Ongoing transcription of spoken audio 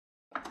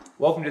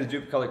Welcome to the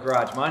Duplicolor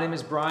Garage. My name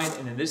is Brian,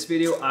 and in this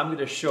video, I'm going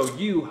to show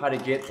you how to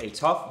get a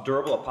tough,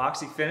 durable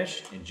epoxy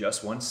finish in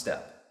just one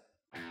step.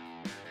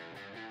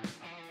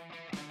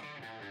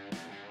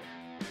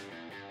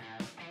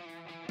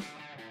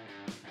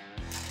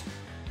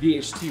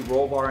 VHT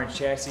Roll Bar and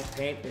Chassis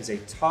paint is a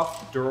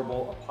tough,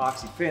 durable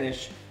epoxy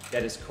finish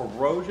that is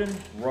corrosion,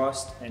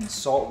 rust, and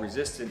salt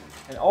resistant,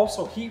 and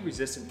also heat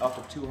resistant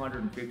up to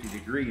 250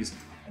 degrees,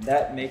 and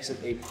that makes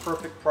it a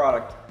perfect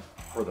product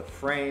for the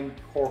frame,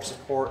 core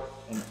support,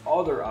 and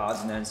other odds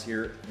and ends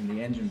here in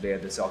the engine bay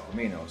of this El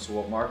Camino. So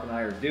what Mark and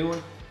I are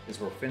doing is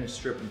we're finished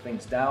stripping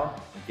things down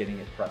and getting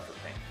it prepped for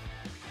paint.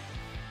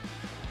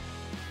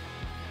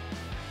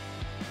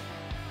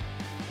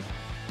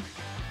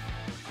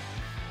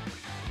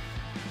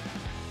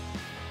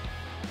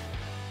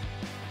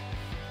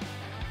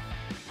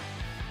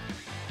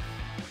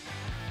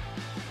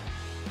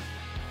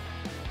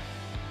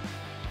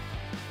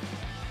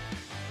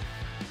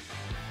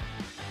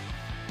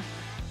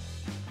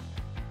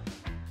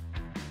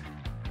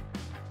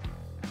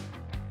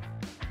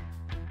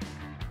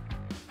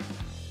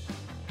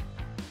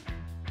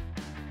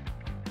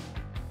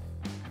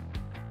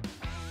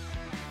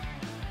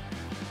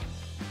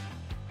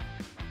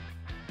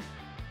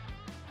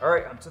 All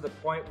right, I'm to the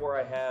point where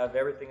I have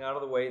everything out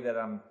of the way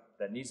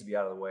that needs to be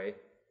out of the way.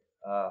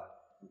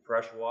 We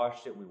pressure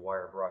washed it, we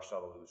wire brushed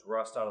all the loose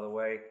rust out of the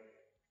way.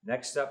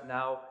 Next step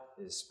now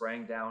is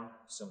spraying down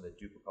some of the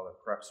Duplicolor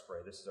prep spray.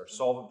 This is our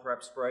solvent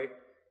prep spray.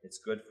 It's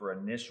good for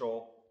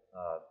initial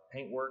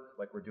paint work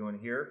like we're doing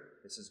here.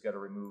 This is going to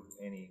remove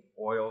any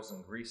oils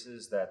and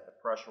greases that the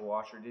pressure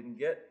washer didn't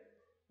get.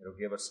 It'll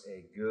give us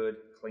a good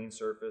clean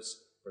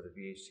surface for the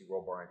VHT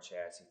Roll Bar and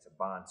Chassis to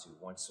bond to.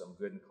 Once I'm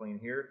good and clean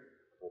here,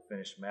 we'll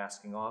finish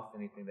masking off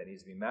anything that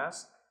needs to be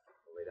masked.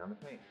 We'll lay down the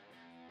paint.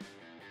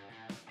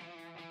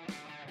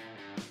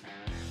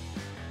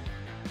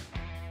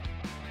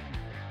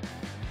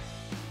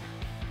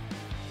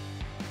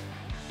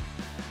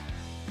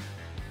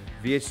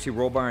 VHT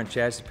Roll Bar and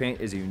Chassis paint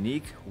is a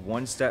unique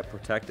one-step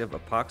protective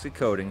epoxy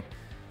coating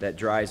that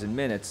dries in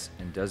minutes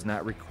and does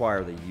not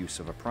require the use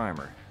of a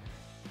primer.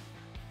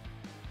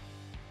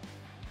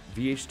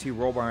 VHT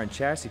Roll Bar and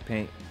Chassis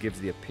paint gives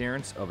the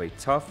appearance of a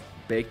tough,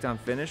 baked-on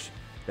finish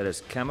that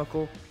is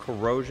chemical,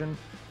 corrosion,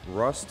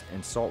 rust,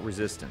 and salt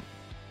resistant.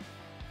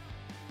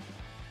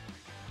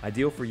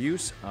 Ideal for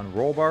use on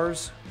roll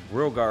bars,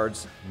 grill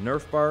guards,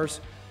 Nerf bars,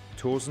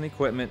 tools and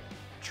equipment,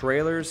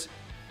 trailers,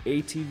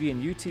 ATV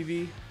and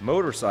UTV,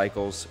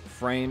 motorcycles,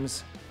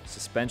 frames,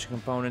 suspension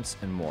components,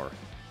 and more.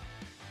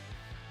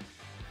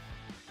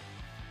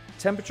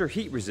 Temperature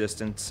heat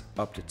resistance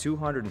up to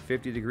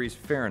 250 degrees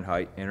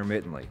Fahrenheit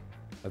intermittently.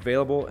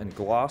 Available in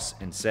gloss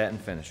and satin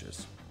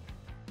finishes.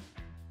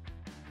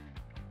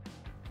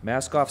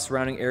 Mask off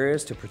surrounding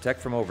areas to protect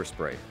from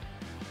overspray.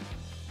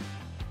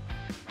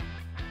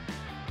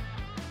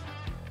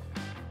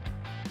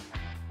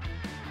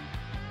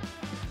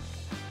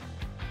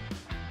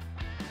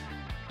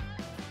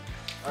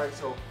 All right,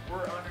 so we're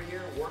under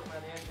here working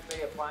on the engine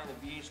bay, applying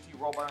the VHT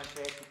Roll Bar and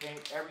Chassis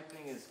paint.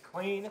 Everything is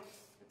clean.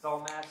 It's all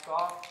masked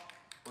off.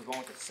 We're going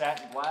with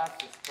satin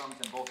black. This comes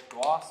in both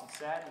gloss and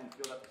satin.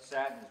 We feel that the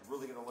satin is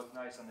really going to look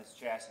nice on this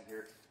chassis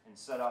here and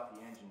set off the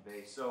engine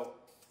bay. So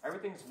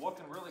everything's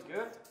looking really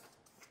good.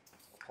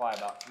 Apply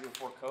about 3 or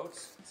 4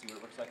 coats and see what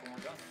it looks like when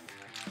we're done.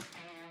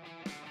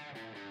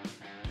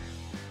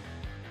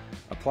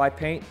 Apply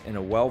paint in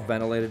a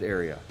well-ventilated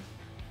area.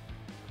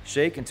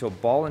 Shake until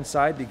ball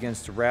inside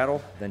begins to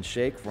rattle, then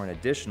shake for an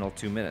additional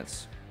 2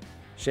 minutes.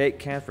 Shake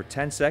can for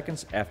 10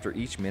 seconds after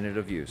each minute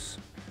of use.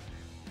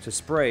 To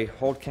spray,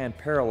 hold can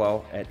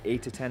parallel at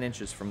 8 to 10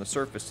 inches from the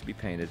surface to be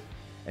painted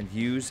and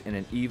use in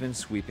an even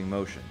sweeping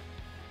motion.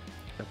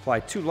 Apply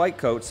 2 light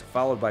coats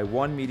followed by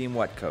 1 medium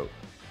wet coat.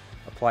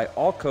 Apply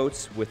all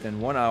coats within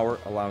 1 hour,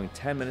 allowing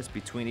 10 minutes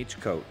between each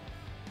coat.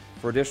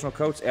 For additional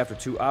coats after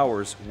 2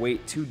 hours,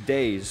 wait 2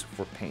 days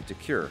for paint to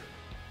cure.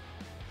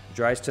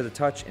 Dries to the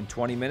touch in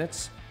 20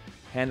 minutes.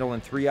 Handle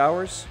in 3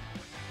 hours.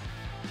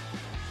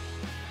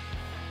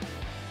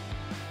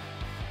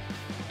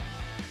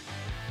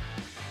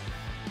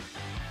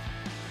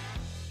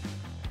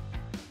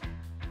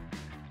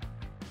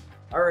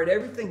 All right,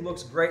 everything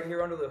looks great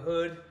here under the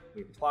hood.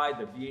 We applied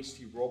the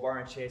VHT Roll Bar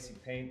and Chassis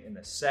paint in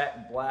the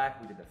satin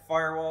black. We did the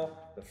firewall,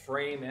 the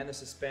frame, and the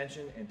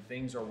suspension, and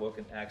things are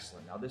looking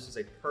excellent. Now this is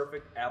a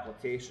perfect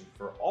application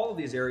for all of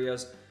these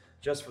areas,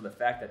 just for the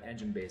fact that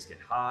engine bays get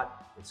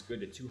hot. It's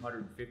good to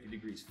 250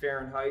 degrees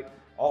Fahrenheit.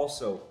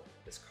 Also,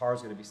 this car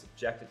is going to be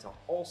subjected to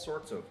all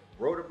sorts of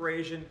road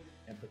abrasion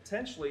and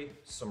potentially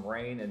some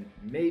rain and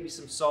maybe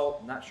some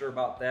salt. Not sure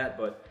about that,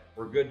 but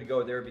we're good to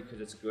go there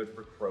because it's good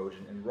for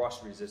corrosion and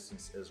rust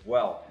resistance as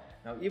well.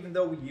 Now, even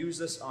though we use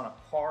this on a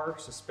car,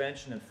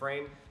 suspension, and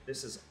frame,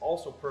 this is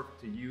also perfect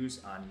to use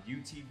on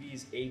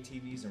UTVs,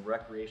 ATVs, and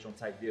recreational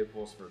type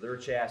vehicles for their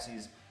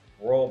chassis,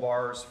 roll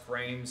bars,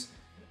 frames,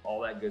 and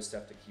all that good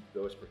stuff to keep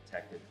those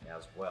protected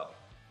as well.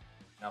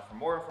 Now, for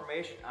more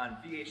information on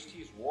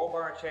VHT's Roll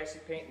Bar and Chassis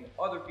paint and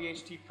other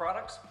VHT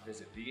products,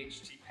 visit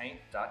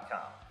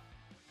vhtpaint.com.